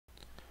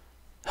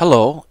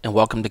Hello and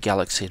welcome to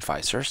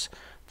GalaxyAdvisors.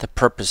 The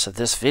purpose of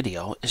this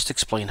video is to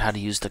explain how to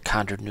use the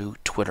Condor new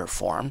Twitter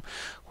form,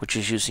 which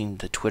is using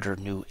the Twitter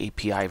new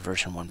API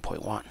version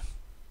 1.1.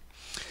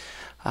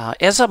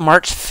 As of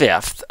March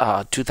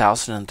 5th,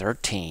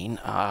 2013,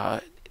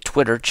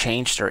 Twitter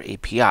changed their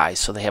API,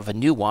 so they have a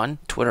new one,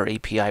 Twitter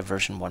API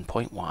version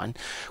 1.1,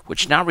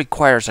 which now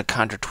requires a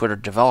Condor Twitter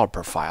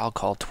developer file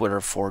called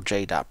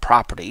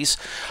twitter4j.properties,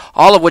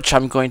 all of which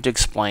I'm going to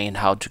explain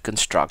how to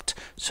construct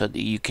so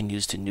that you can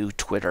use the new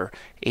Twitter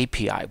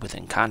API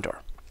within Condor.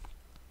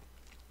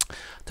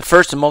 The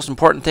first and most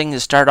important thing to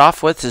start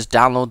off with is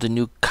download the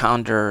new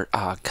Condor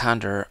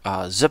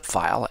zip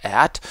file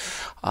at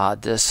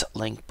this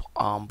link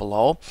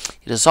below.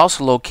 It is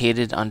also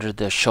located under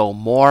the Show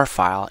More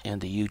file in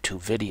the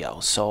YouTube video.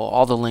 So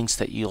all the links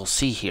that you'll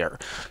see here,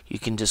 you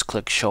can just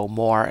click Show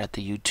More at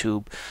the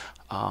YouTube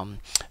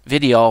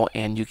video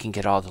and you can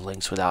get all the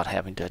links without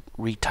having to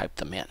retype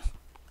them in.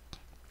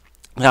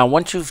 Now,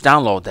 once you've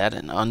downloaded that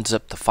and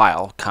unzip the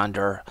file,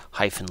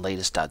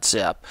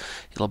 condor-latest.zip,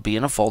 it'll be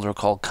in a folder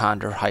called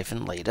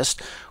condor-latest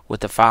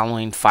with the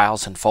following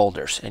files and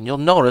folders. And you'll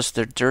notice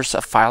that there's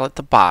a file at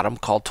the bottom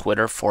called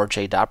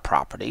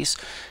twitter4j.properties.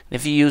 And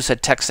if you use a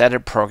text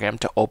edit program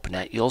to open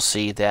it, you'll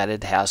see that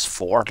it has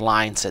 4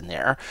 lines in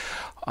there.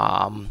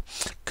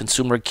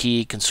 Consumer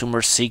key,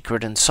 consumer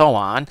secret, and so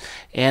on,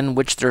 in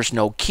which there's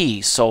no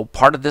key. So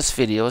part of this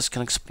video is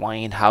going to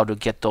explain how to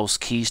get those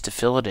keys to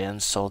fill it in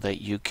so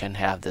that you can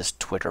have this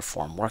Twitter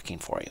form working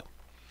for you.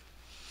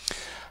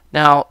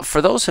 Now,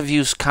 for those who've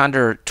used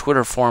Condor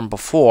Twitter form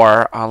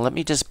before, let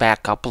me just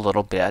back up a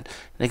little bit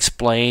and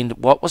explain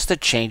what was the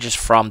changes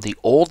from the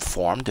old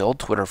form, the old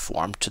Twitter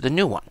form, to the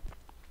new one.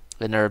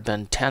 And there have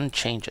been 10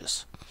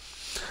 changes.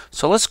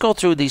 So let's go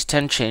through these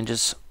 10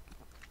 changes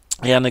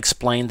and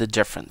explain the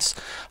difference.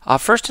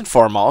 First and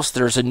foremost,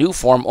 there's a new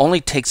form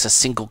only takes a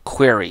single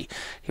query.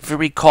 If you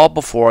recall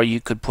before, you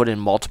could put in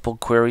multiple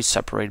queries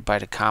separated by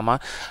the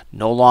comma.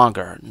 No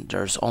longer.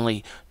 There's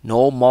only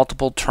no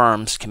multiple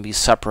terms can be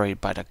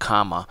separated by the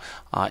comma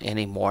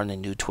anymore in the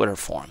new Twitter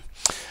form.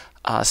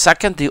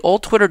 Second, the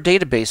old Twitter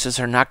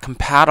databases are not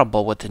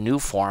compatible with the new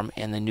form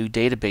and the new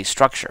database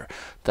structure.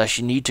 Thus,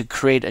 you need to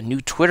create a new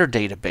Twitter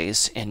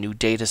database and new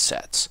data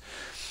sets.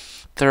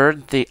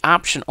 Third, the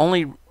option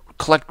only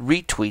collect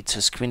retweets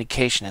as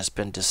communication has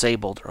been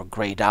disabled or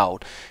grayed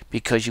out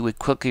because you would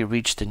quickly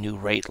reach the new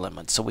rate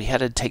limit. So we had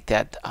to take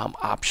that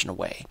option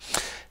away,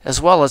 as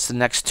well as the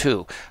next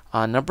two.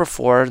 Number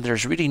 4,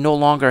 there's really no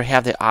longer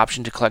have the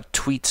option to collect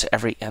tweets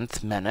every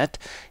nth minute.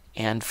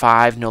 And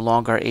 5, no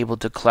longer able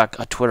to collect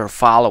a Twitter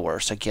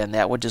followers. Again,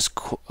 that would just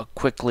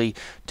quickly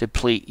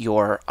deplete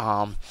your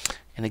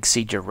and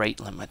exceed your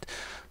rate limit.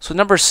 So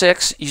number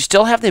 6, you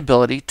still have the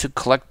ability to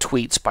collect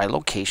tweets by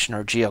location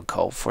or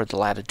geocode for the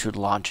latitude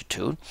and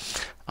longitude.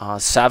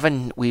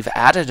 7, we've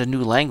added a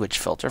new language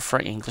filter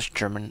for English,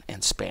 German,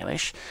 and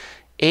Spanish.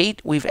 8,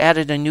 we've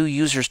added a new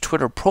user's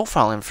Twitter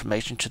profile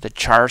information to the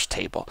chars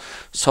table.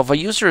 So if a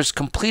user has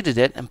completed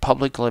it and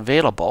publicly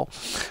available,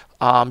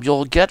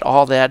 you'll get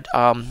all that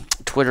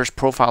Twitter's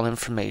profile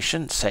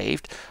information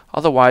saved.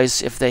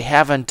 Otherwise, if they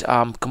haven't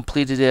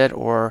completed it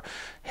or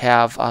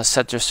have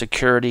set their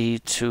security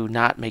to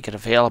not make it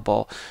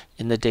available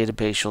in the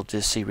database, you'll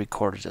just see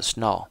recorded as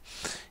null.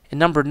 In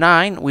number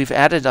 9, we've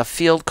added a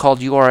field called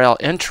URL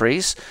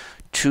entries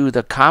to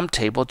the com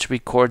table to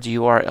record the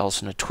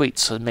URLs in a tweet.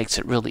 So it makes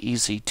it really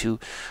easy to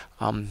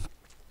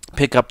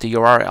pick up the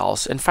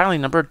URLs. And finally,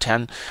 number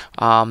 10,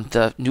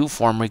 the new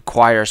form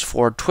requires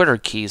 4 Twitter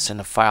keys in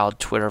the file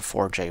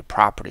twitter4j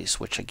properties,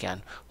 which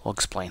again, we'll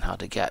explain how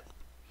to get.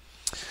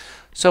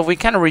 So if we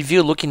kind of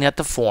review looking at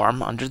the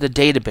form, under the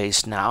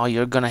database now,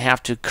 you're going to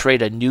have to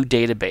create a new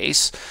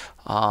database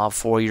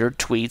for your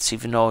tweets,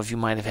 even though if you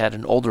might have had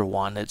an older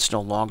one, it's no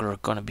longer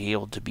going to be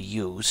able to be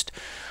used.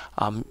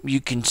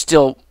 You can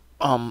still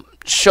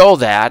show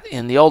that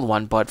in the old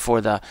one, but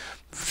for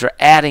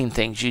adding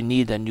things, you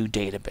need a new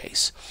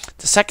database.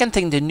 The second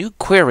thing, the new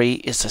query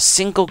is a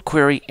single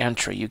query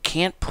entry. You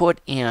can't put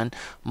in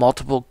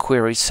multiple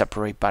queries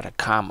separated by the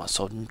comma,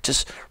 so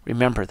just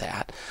remember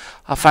that.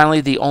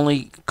 Finally, the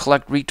only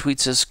collect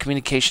retweets as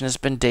communication has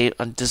been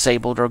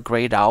disabled or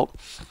grayed out.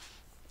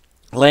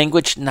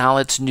 Language, now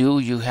it's new.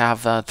 You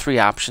have 3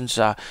 options.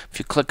 If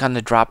you click on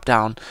the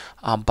drop-down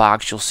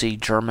box, you'll see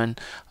German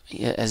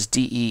as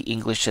DE,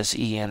 English as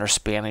EN, or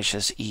Spanish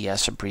as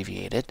ES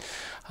abbreviated.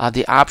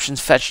 The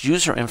options fetch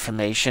user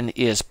information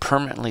is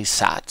permanently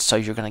set, so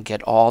you're going to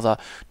get all the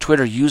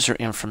Twitter user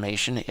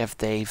information if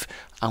they've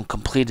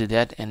completed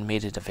it and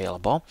made it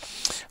available,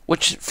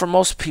 which for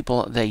most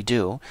people they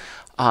do.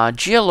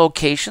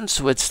 Geolocation,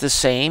 so it's the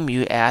same.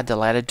 You add the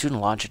latitude and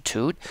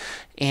longitude.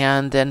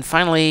 And then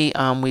finally,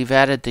 we've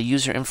added the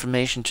user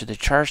information to the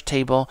chars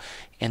table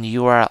and the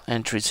URL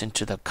entries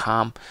into the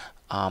com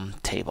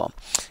table.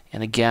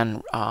 And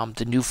again,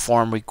 the new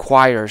form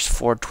requires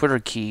 4 Twitter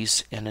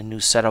keys and a new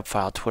setup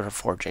file,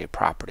 twitter4j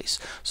properties.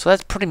 So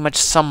that pretty much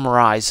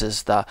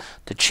summarizes the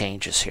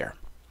changes here.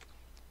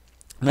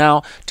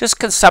 Now, just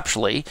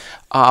conceptually,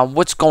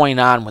 what's going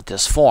on with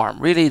this form?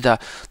 Really, the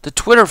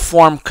Twitter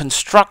form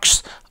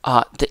constructs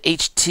the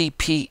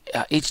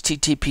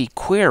HTTP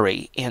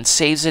query and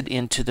saves it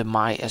into the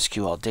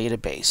MySQL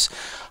database.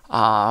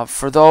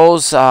 For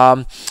those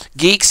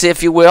geeks,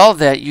 if you will,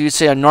 that you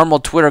say a normal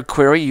Twitter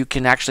query you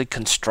can actually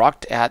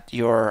construct at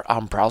your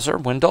browser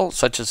window,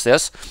 such as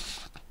this.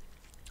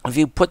 If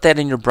you put that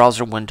in your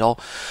browser window,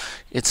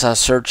 it's a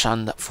search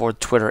for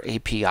Twitter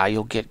API.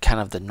 You'll get kind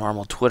of the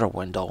normal Twitter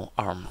window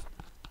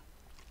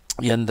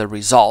in the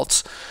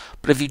results.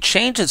 But if you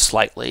change it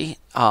slightly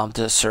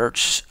to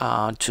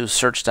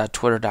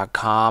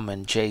search.twitter.com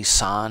and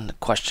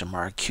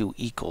JSON $Q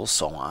equals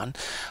so on,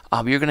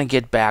 you're going to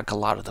get back a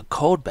lot of the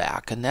code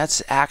back, and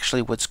that's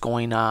actually what's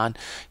going on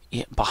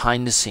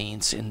behind the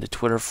scenes in the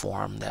Twitter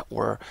form, that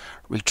we're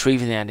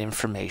retrieving that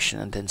information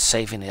and then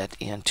saving it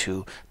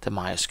into the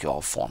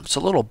MySQL form. It's a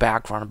little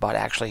background about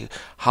actually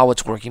how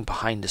it's working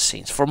behind the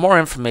scenes. For more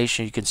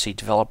information, you can see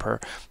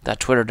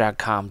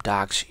developer.twitter.com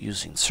docs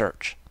using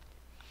search.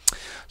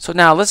 So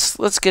now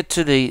let's get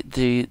to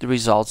the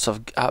results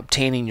of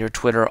obtaining your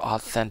Twitter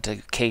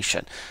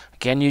authentication.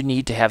 Again, you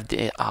need to have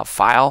the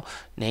file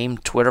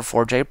named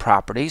Twitter4j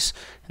properties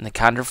in the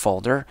Condor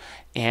folder,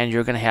 and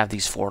you're going to have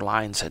these 4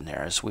 lines in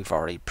there, as we've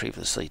already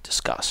previously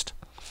discussed.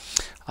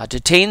 To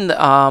obtain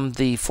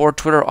the 4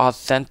 Twitter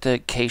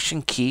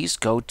authentication keys,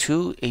 go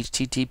to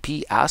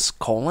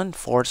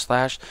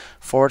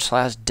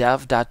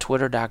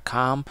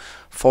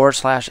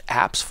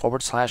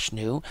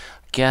https://dev.twitter.com/apps/new.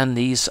 Again,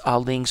 these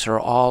links are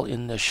all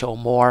in the show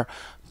more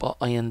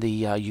in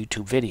the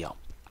YouTube video.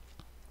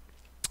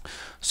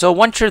 So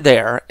once you're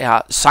there,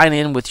 sign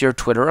in with your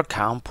Twitter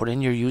account, put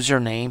in your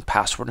username,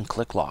 password, and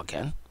click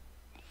login.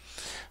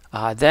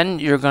 Then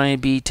you're going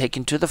to be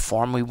taken to the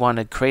form. We want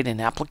to create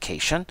an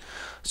application.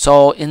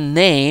 So in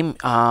name,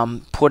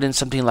 put in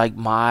something like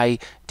my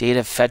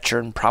data fetcher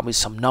and probably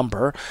some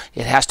number.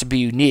 It has to be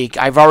unique.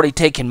 I've already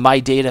taken my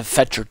data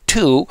fetcher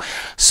 2,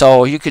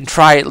 so you can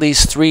try at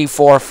least 3,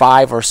 4,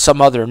 5, or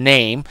some other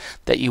name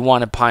that you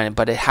want to find,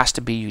 but it has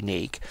to be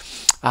unique.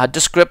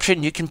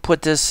 Description, you can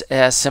put this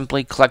as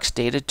simply collects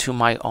data to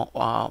my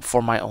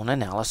for my own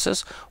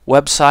analysis.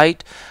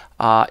 Website,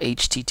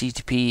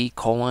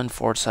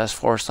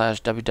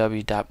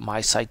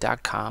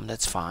 http://www.mysite.com.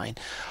 That's fine.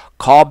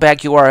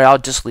 Callback URL,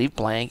 just leave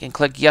blank and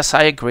click yes,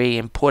 I agree,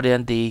 and put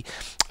in the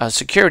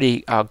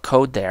security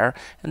code there.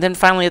 And then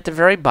finally at the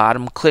very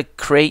bottom, click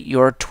create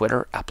your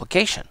Twitter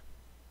application.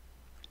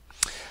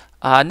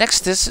 Next,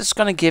 this is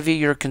going to give you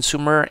your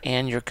consumer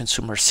and your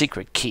consumer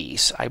secret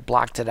keys. I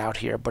blocked it out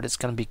here, but it's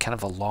going to be kind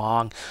of a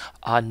long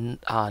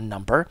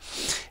number.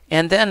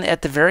 And then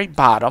at the very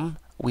bottom,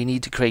 we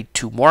need to create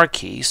 2 more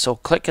keys. So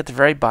click at the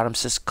very bottom,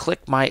 says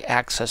click my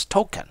access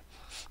token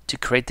to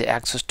create the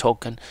access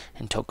token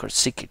and token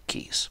secret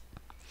keys.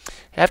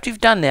 After you've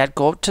done that,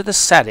 go to the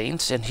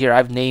settings, and here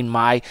I've named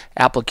my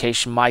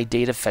application my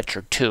data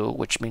fetcher 2,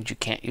 which means you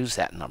can't use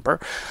that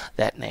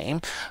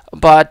name.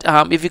 But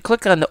if you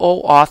click on the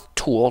OAuth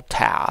tool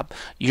tab,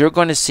 you're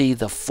going to see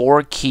the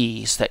 4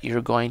 keys that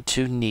you're going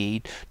to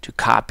need to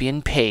copy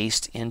and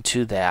paste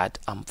into that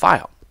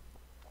file.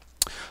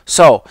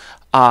 So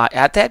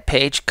at that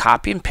page,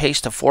 copy and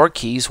paste the 4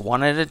 keys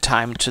one at a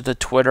time to the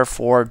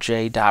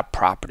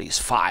Twitter4j.properties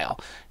file,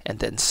 and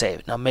then save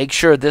it. Now make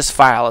sure this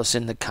file is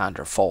in the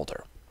Condor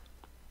folder.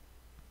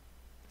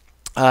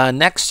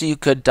 Next, you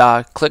could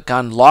click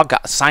on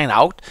sign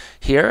out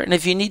here, and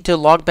if you need to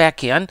log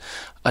back in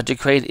to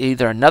create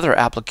either another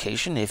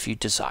application, if you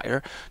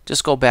desire,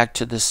 just go back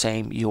to the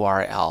same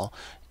URL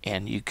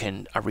and you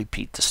can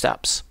repeat the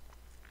steps.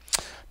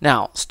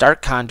 Now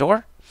start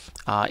Condor.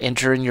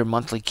 Enter in your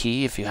monthly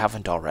key if you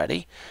haven't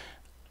already.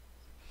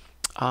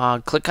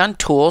 Click on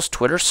Tools,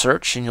 Twitter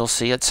Search, and you'll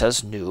see it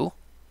says New.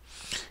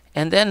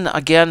 And then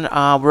again,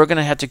 we're going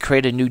to have to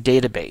create a new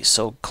database.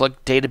 So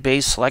click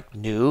Database, select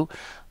New.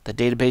 The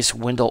database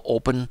window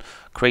open,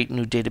 create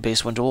new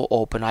database window will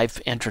open.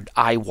 I've entered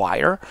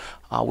iWire,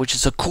 which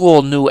is a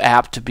cool new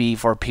app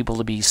for people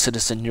to be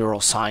citizen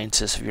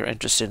neuroscientists if you're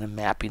interested in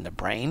mapping the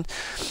brain.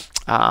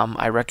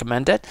 I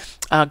recommend it.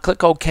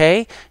 Click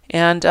OK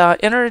and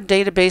enter a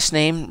database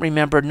name.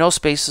 Remember, no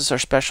spaces or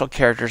special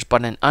characters,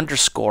 but an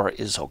underscore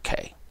is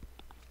OK.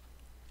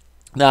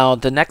 Now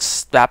the next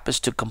step is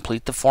to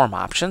complete the form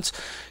options.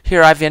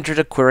 Here I've entered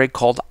a query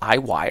called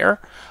iWire.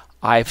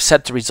 I've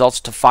set the results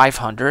to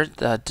 500.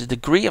 The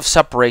degree of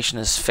separation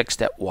is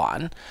fixed at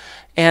 1.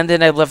 And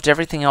then I've left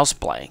everything else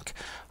blank.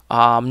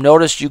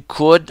 Notice you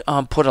could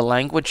put a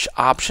language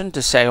option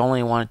to say I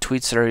only want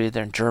tweets that are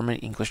either in German,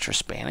 English, or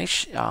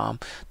Spanish.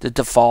 The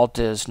default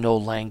is no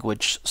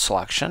language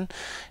selection.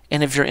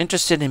 And if you're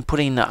interested in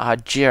putting a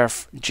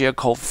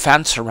geocode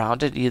fence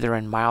around it, either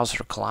in miles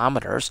or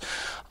kilometers,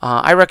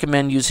 I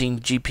recommend using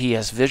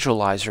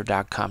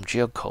gpsvisualizer.com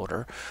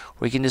geocoder,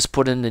 where you can just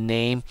put in the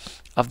name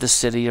of the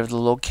city or the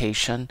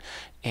location,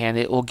 and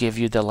it will give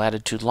you the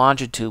latitude,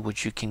 longitude,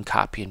 which you can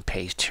copy and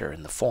paste here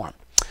in the form.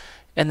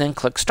 And then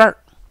click Start.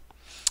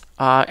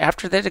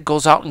 After that, it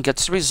goes out and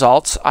gets the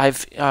results.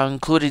 I've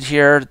included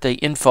here the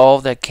info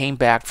that came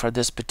back for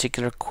this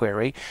particular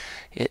query.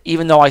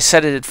 Even though I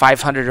set it at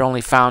 500, it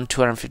only found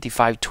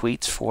 255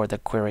 tweets for the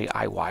query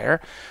iWire.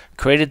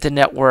 Created the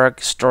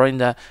network, storing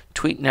the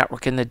tweet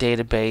network in the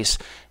database,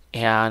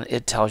 and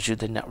it tells you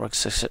the network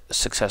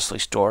successfully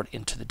stored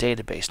into the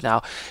database.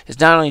 Now, it's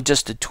not only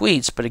just the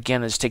tweets, but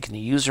again, it's taking the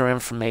user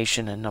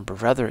information and a number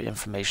of other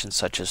information,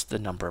 such as the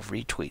number of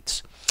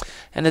retweets.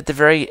 And at the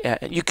very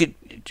you could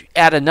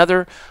add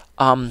another,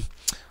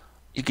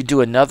 you could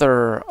do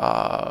another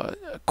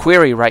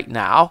query right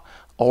now,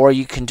 or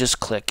you can just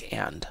click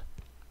End.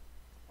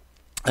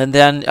 And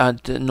then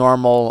the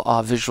normal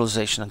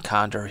visualization in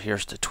Condor,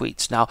 here's the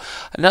tweets. Now,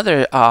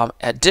 another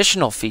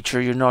additional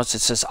feature, you notice it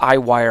says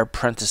iWire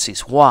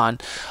parentheses 1.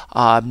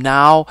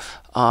 Now,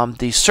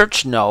 the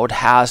search node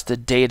has the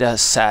data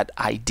set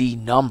ID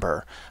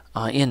number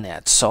in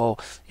that. So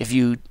if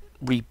you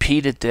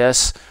repeated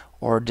this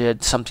or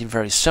did something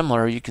very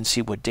similar, you can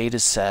see what data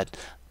set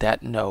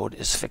that node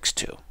is fixed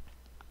to.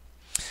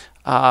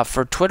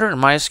 For Twitter and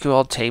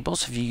MySQL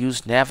tables, if you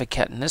use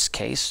Navicat in this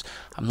case,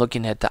 I'm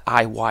looking at the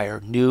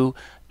iWire new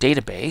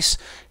database,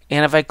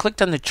 and if I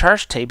clicked on the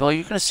charts table,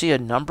 you're going to see a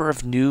number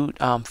of new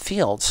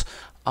fields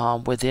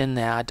within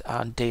that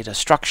data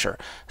structure.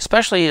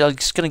 Especially,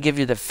 it's going to give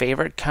you the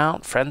favorite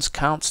count, friends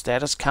count,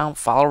 status count,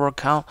 follower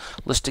count,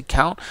 listed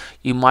count.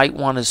 You might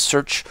want to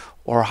search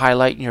or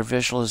highlight in your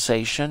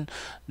visualization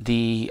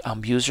the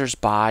users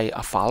by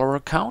a follower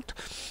count.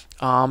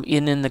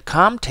 In the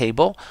com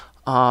table,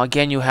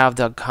 again, you have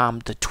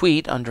the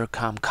tweet under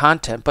com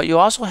content, but you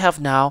also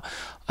have now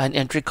an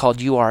entry called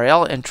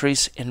URL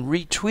entries and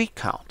retweet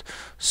count.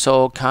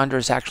 So Condor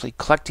is actually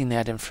collecting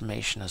that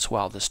information as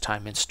well this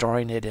time and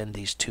storing it in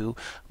these two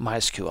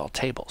MySQL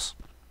tables.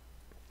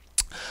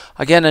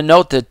 Again, a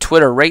note that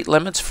Twitter rate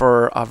limits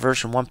for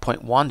version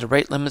 1.1, the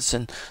rate limits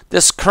in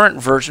this current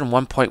version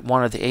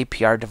 1.1 of the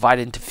API are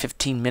divided into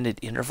 15-minute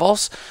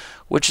intervals,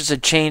 which is a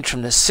change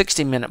from the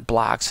 60-minute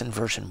blocks in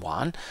version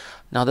 1.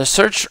 Now, the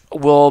search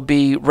will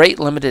be rate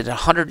limited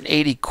at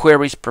 180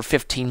 queries per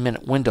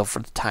 15-minute window for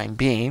the time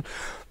being.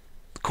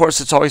 Of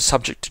course, it's always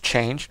subject to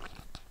change.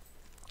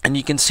 And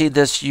you can see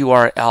this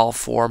URL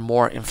for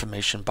more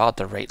information about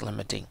the rate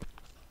limiting.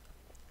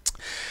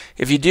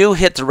 If you do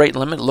hit the rate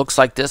limit, it looks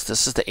like this.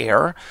 This is the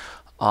error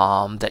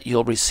that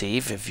you'll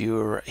receive if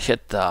you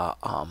hit the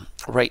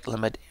rate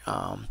limit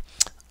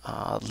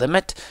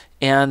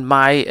And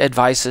my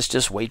advice is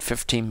just wait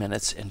 15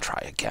 minutes and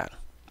try again.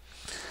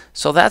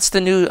 So that's the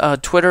new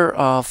Twitter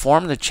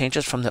form that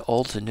changes from the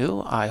old to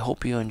new. I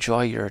hope you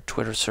enjoy your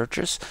Twitter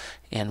searches,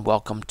 and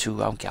welcome to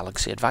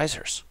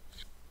GalaxyAdvisors.